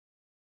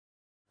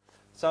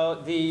So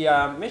the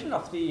mission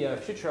of the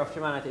Future of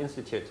Humanity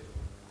Institute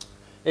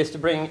is to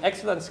bring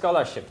excellent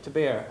scholarship to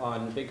bear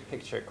on big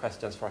picture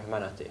questions for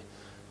humanity.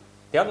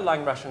 The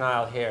underlying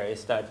rationale here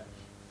is that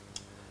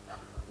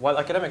while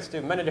academics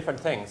do many different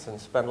things and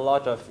spend a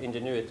lot of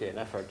ingenuity and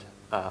effort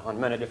on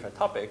many different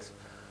topics,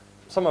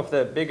 some of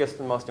the biggest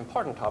and most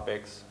important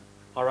topics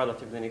are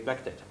relatively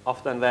neglected,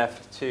 often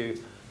left to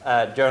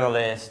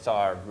journalists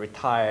or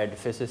retired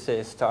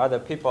physicists or other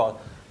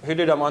people who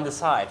do them on the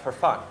side for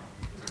fun.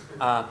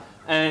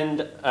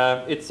 And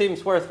it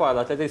seems worthwhile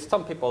that at least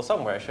some people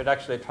somewhere should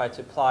actually try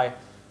to apply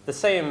the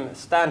same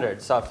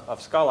standards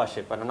of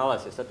scholarship and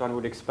analysis that one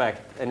would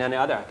expect in any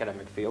other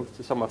academic field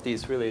to some of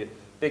these really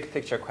big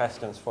picture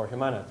questions for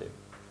humanity.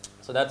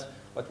 So that's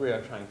what we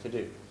are trying to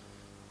do.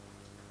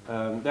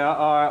 There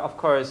are, of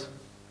course,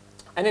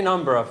 any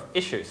number of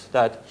issues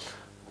that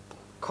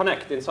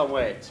connect in some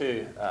way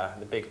to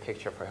the big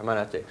picture for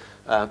humanity.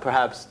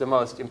 Perhaps the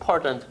most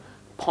important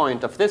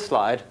point of this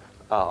slide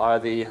are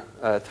the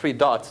 3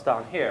 dots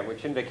down here,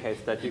 which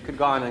indicates that you could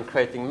go on and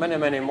creating many,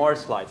 many more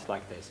slides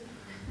like this.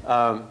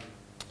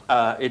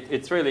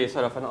 It's really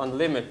sort of an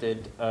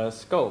unlimited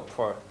scope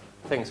for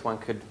things one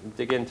could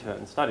dig into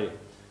and study.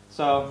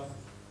 So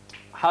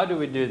how do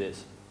we do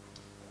this?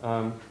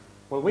 Well,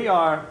 we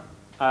are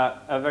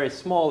a very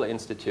small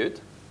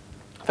institute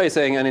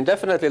facing an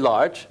indefinitely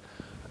large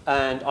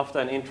and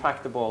often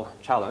intractable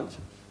challenge.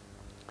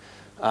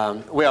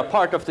 We are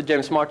part of the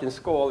James Martin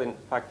School, in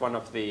fact one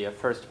of the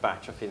first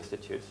batch of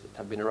institutes that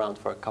have been around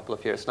for a couple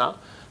of years now,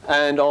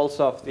 and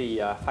also of the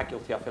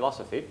Faculty of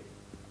Philosophy.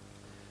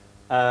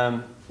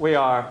 We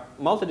are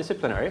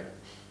multidisciplinary,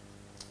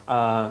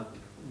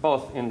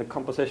 both in the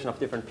composition of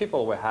different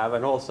people we have,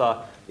 and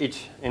also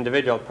each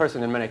individual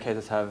person in many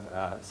cases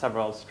have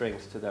several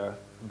strings to their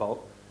bow.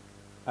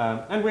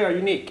 And we are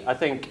unique. I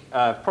think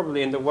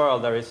probably in the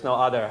world there is no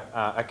other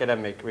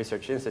academic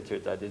research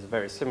institute that is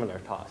very similar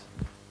to us.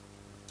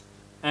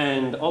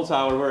 And also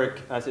our work,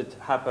 as it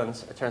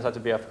happens, it turns out to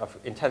be of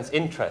intense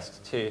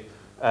interest to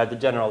the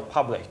general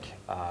public.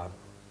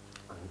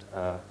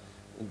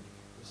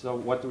 So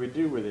what do we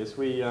do with this?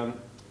 We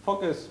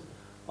focus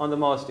on the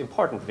most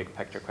important big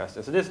picture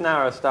questions. So this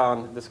narrows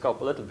down the scope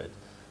a little bit.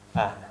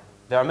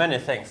 There are many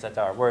things that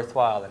are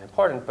worthwhile and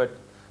important, but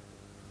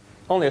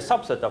only a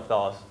subset of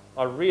those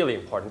are really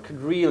important,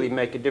 could really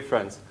make a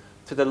difference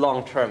to the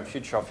long-term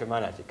future of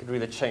humanity, could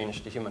really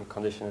change the human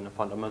condition in a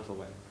fundamental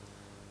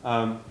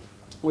way.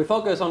 We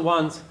focus on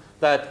ones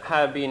that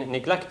have been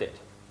neglected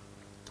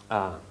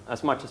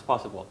as much as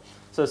possible.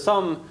 So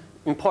some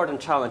important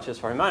challenges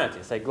for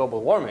humanity, say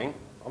global warming,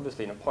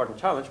 obviously an important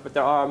challenge, but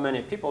there are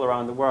many people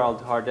around the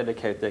world who are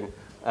dedicating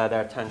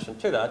their attention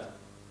to that.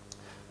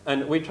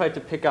 And we try to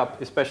pick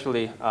up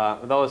especially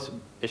those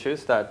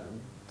issues that,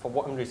 for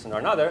one reason or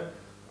another,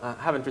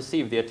 haven't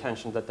received the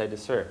attention that they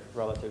deserve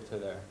relative to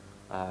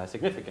their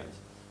significance.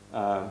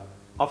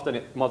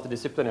 Often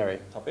multidisciplinary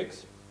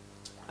topics.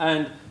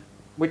 And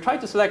we try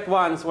to select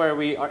ones where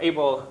we are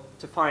able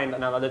to find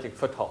an analytic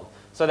foothold.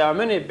 So there are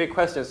many big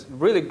questions,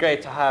 really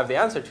great to have the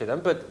answer to them,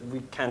 but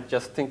we can't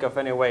just think of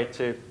any way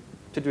to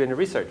do any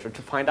research or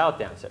to find out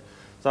the answer.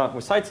 So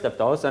we sidestep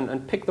those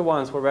and pick the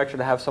ones where we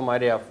actually have some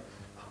idea of,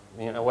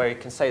 where you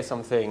can say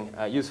something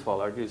useful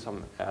or do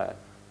some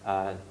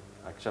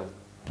actual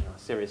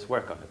serious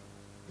work on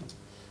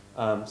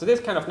it. So this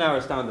kind of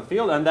narrows down the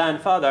field, and then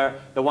further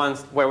the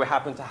ones where we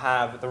happen to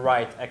have the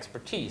right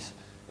expertise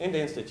in the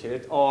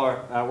institute, or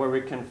where we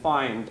can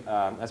find,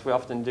 as we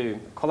often do,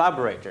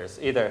 collaborators,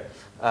 either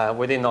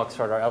within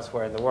Oxford or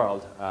elsewhere in the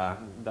world,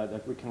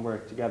 that we can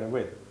work together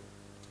with.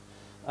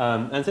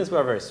 And since we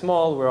are very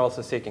small, we're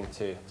also seeking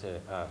to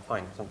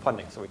find some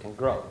funding so we can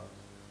grow.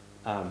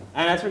 And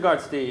as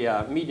regards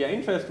the media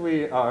interest,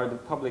 or the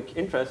public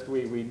interest,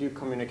 we do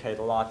communicate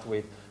a lot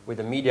with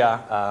the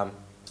media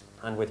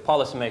and with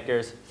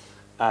policymakers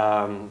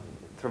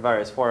through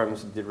various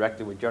forums,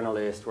 directly with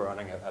journalists. We're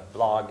running a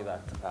blog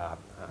that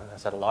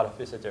has had a lot of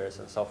visitors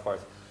and so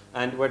forth.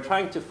 And we're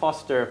trying to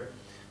foster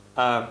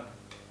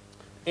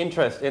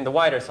interest in the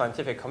wider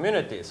scientific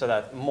community so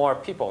that more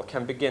people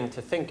can begin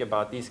to think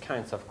about these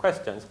kinds of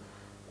questions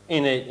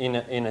in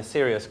a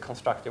serious,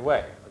 constructive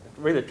way.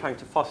 Really trying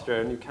to foster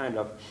a new kind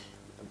of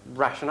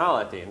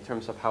rationality in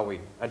terms of how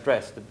we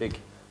address the big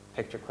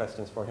picture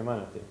questions for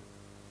humanity.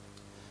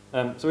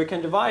 So we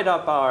can divide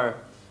up our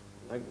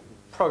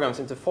programs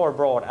into 4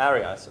 broad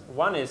areas.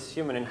 One is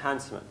human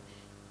enhancement.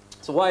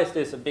 So why is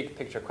this a big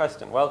picture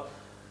question? Well,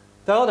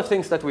 there are a lot of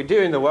things that we do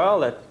in the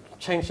world that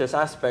changes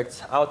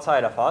aspects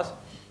outside of us.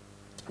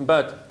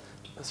 But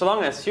so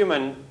long as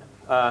human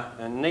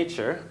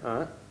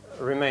nature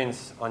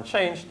remains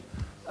unchanged,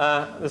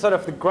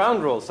 the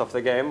ground rules of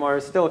the game are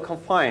still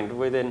confined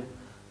within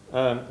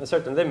a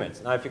certain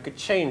limits. Now, if you could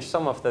change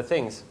some of the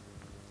things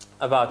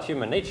about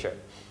human nature,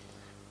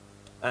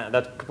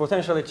 that could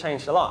potentially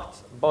change a lot,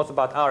 both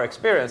about our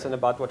experience and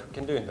about what we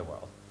can do in the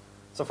world.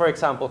 So for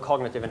example,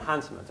 cognitive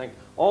enhancement.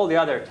 All the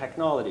other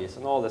technologies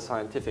and all the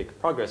scientific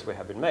progress we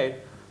have been made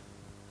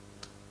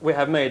we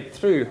have made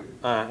through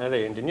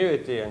the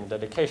ingenuity and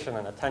dedication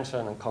and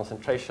attention and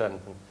concentration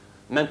and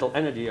mental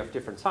energy of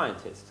different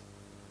scientists.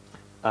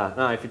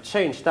 Now, if you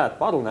change that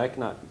bottleneck,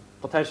 now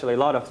potentially a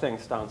lot of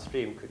things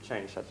downstream could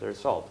change as a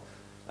result.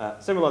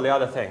 Similarly,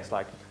 other things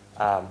like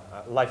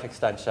life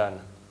extension,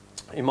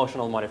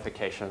 emotional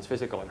modifications,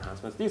 physical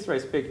enhancements, these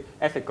raise big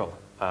ethical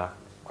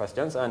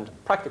questions and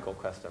practical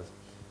questions.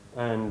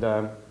 And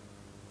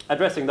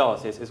addressing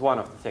those is one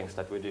of the things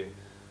that we do.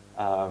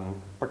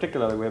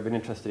 Particularly, we have been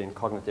interested in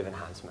cognitive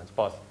enhancements,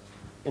 both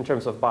in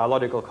terms of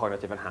biological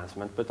cognitive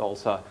enhancement, but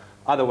also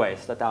other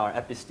ways that our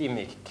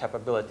epistemic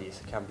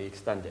capabilities can be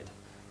extended.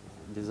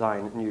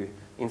 Design new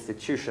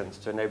institutions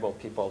to enable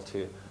people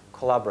to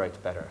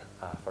collaborate better,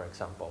 for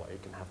example, or you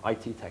can have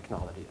IT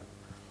technology,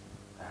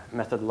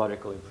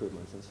 methodological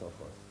improvements, and so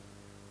forth.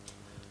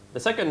 The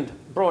second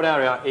broad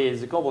area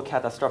is global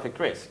catastrophic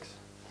risks.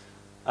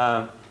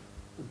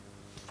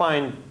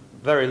 Defined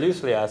very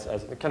loosely as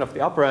kind of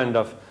the upper end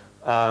of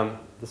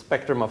the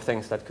spectrum of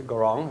things that could go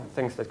wrong,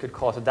 things that could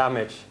cause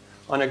damage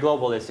on a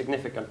globally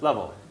significant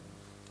level.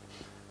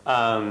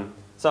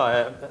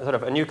 So sort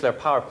of a nuclear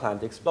power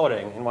plant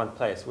exploding in one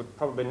place would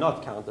probably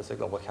not count as a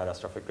global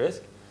catastrophic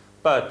risk,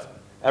 but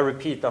a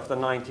repeat of the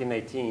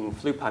 1918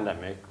 flu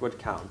pandemic would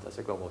count as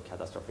a global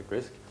catastrophic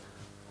risk,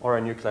 or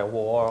a nuclear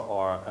war,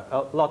 or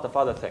a lot of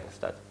other things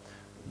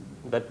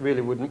that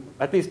really would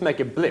at least make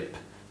a blip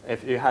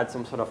if you had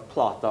some sort of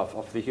plot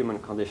of the human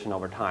condition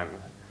over time.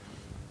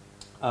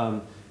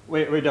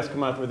 We just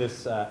come out with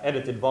this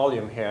edited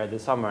volume here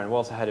this summer, and we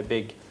also had a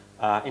big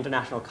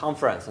international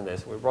conference on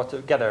this. We brought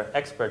together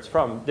experts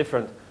from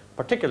different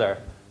particular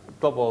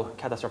global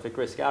catastrophic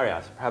risk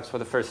areas, perhaps for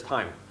the first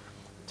time,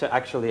 to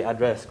actually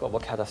address global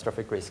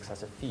catastrophic risks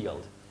as a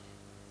field.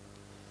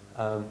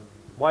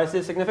 Why is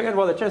this significant?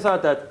 Well, it turns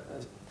out that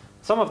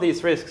some of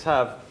these risks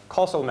have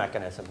causal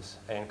mechanisms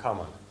in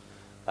common.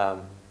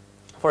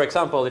 For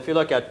example, if you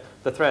look at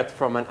the threat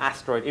from an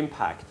asteroid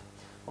impact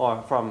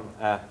or from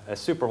a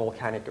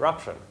supervolcanic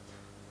eruption,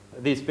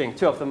 these being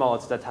two of the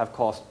modes that have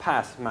caused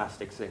past mass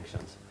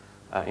extinctions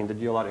in the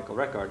geological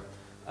record,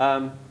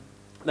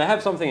 they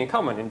have something in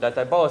common in that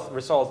they both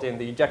result in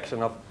the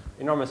ejection of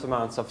enormous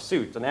amounts of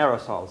soot and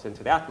aerosols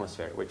into the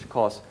atmosphere, which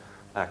cause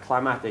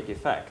climatic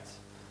effects.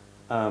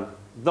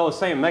 Those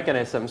same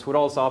mechanisms would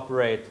also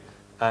operate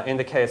in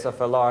the case of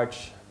a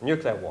large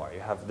nuclear war.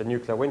 You have the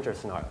nuclear winter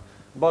scenario.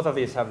 Both of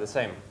these have the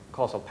same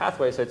causal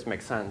pathway, so it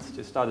makes sense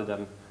to study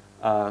them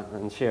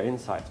and share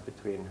insights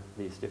between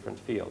these different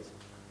fields.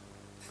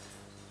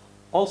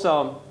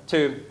 Also,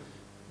 to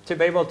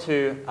be able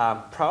to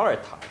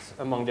prioritize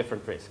among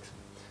different risks.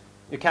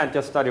 You can't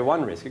just study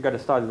one risk. You've got to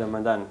study them,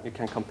 and then you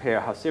can compare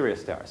how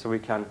serious they are. So we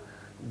can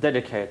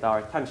dedicate our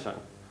attention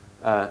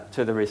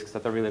to the risks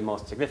that are really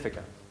most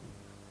significant.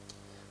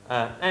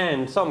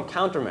 And some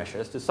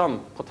countermeasures to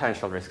some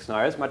potential risk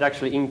scenarios might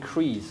actually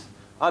increase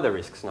other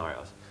risk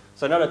scenarios.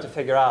 So in order to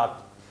figure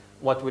out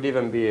what would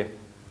even be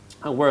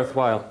a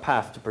worthwhile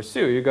path to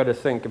pursue, you've got to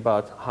think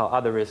about how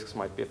other risks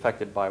might be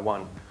affected by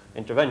one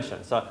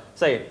intervention. So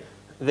say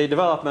the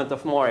development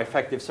of more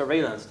effective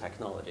surveillance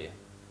technology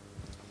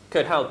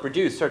could help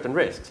reduce certain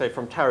risks, say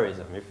from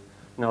terrorism, if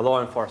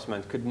law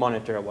enforcement could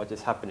monitor what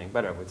is happening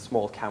better with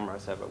small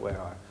cameras everywhere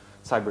or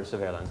cyber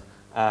surveillance.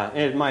 And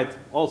it might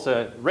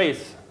also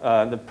raise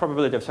the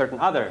probability of certain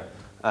other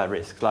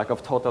risks, like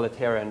of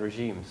totalitarian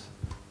regimes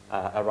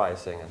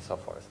arising and so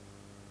forth.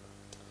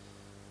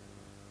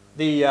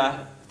 The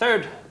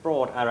third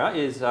broad area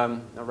is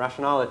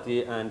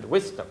rationality and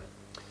wisdom.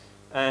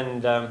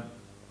 And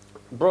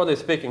broadly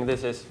speaking,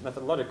 this is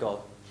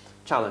methodological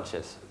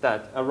challenges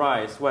that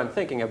arise when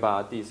thinking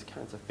about these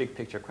kinds of big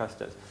picture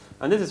questions.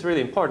 And this is really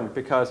important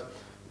because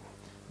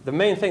the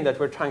main thing that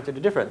we're trying to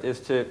do different is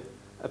to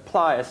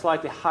apply a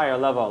slightly higher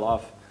level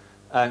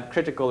of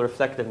critical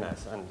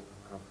reflectiveness and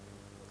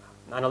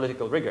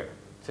analytical rigor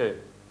to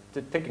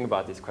thinking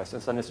about these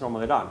questions than is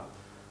normally done.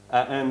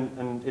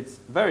 And it's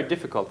very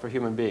difficult for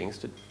human beings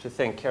to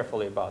think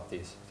carefully about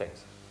these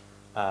things.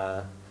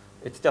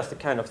 It's just the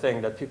kind of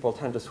thing that people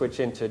tend to switch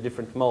into a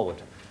different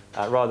mode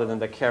rather than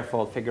the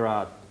careful figure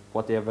out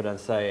what the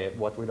evidence say,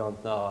 what we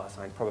don't know,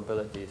 assign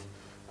probabilities,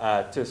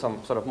 to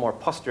some sort of more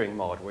posturing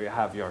mode where you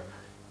have your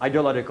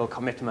ideological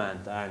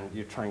commitment and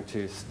you're trying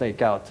to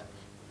stake out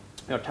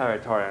your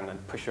territory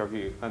and push your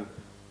view. And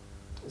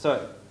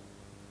so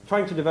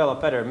trying to develop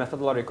better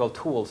methodological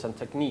tools and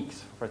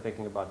techniques for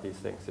thinking about these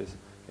things is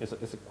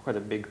quite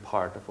a big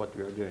part of what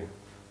we are doing.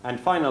 And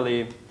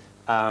finally,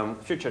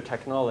 future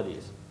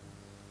technologies.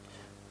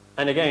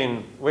 And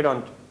again, we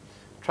don't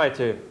try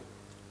to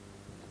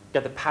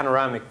get the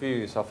panoramic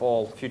views of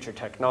all future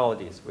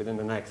technologies within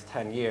the next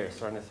 10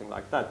 years or anything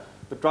like that,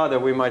 but rather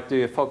we might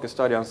do a focus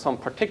study on some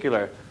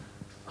particular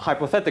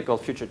hypothetical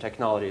future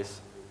technologies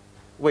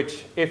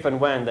which, if and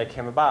when they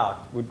came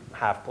about, would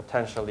have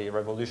potentially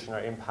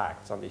revolutionary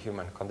impacts on the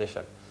human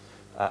condition,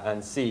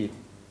 and see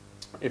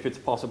if it's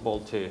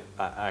possible to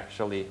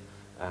actually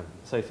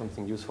say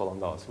something useful on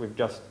those. We've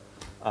just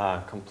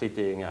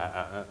completing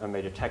a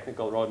major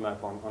technical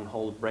roadmap on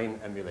whole brain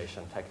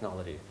emulation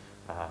technology,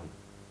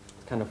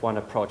 It's kind of one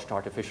approach to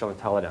artificial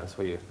intelligence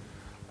where you,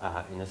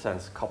 in a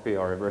sense, copy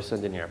or reverse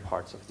engineer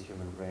parts of the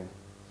human brain.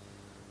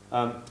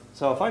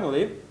 So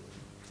finally,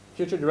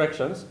 future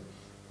directions.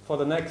 For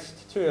the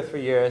next 2 or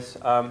 3 years,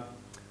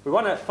 we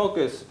want to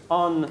focus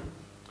on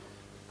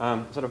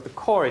sort of the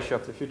core issue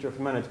of the future of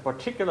humanity,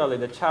 particularly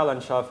the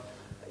challenge of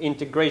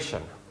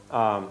integration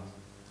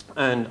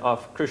and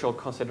of crucial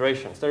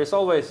considerations. There is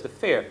always the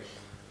fear,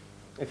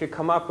 if you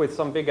come up with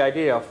some big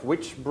idea of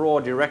which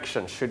broad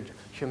direction should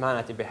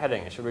humanity be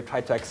heading, should we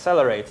try to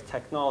accelerate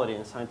technology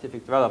and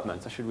scientific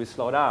development, or should we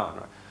slow down,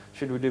 or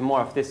should we do more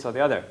of this or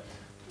the other,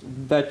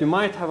 that you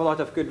might have a lot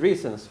of good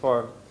reasons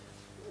for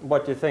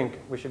what you think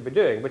we should be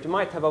doing, but you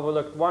might have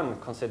overlooked one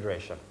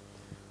consideration,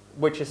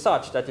 which is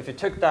such that if you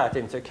took that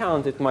into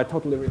account, it might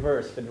totally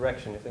reverse the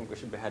direction you think we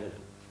should be headed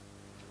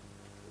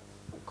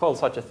in. Call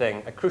such a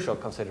thing a crucial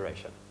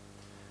consideration.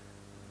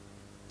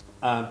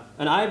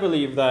 And I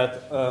believe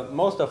that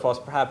most of us,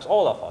 perhaps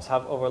all of us,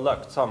 have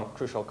overlooked some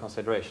crucial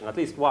consideration, at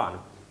least one,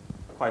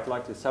 quite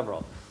likely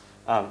several.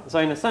 So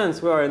in a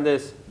sense, we are in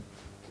this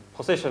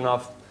position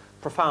of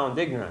profound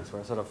ignorance.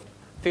 We're sort of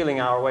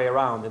feeling our way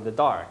around in the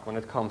dark when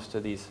it comes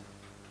to these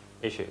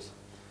issues.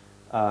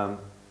 So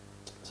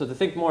to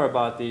think more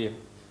about the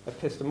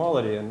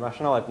epistemology and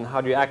rationality and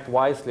how do you act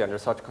wisely under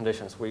such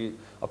conditions, we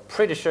are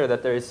pretty sure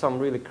that there is some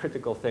really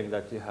critical thing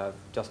that you have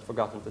just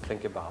forgotten to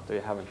think about, or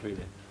you haven't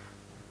really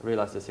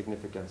realized the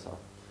significance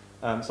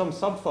of. Some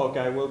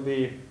subfoci will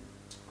be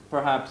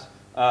perhaps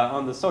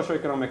on the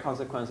socioeconomic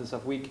consequences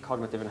of weak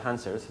cognitive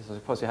enhancers. So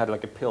suppose you had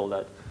like a pill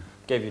that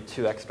gave you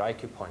 2 extra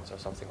IQ points or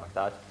something like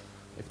that.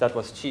 If that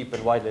was cheap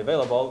and widely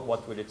available,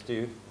 what would it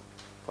do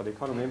for the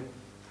economy?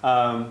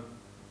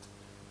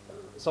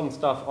 Some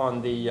stuff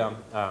on the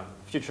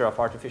future of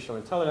artificial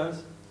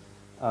intelligence,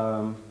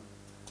 and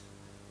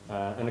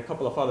a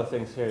couple of other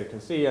things here you can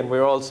see. And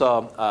we're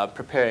also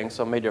preparing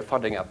some major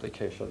funding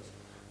applications.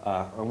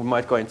 And we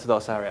might go into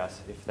those areas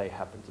if they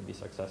happen to be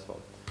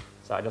successful.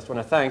 So I just want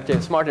to thank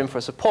James Martin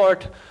for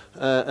support,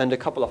 and a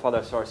couple of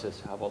other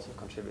sources have also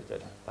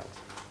contributed. Thanks.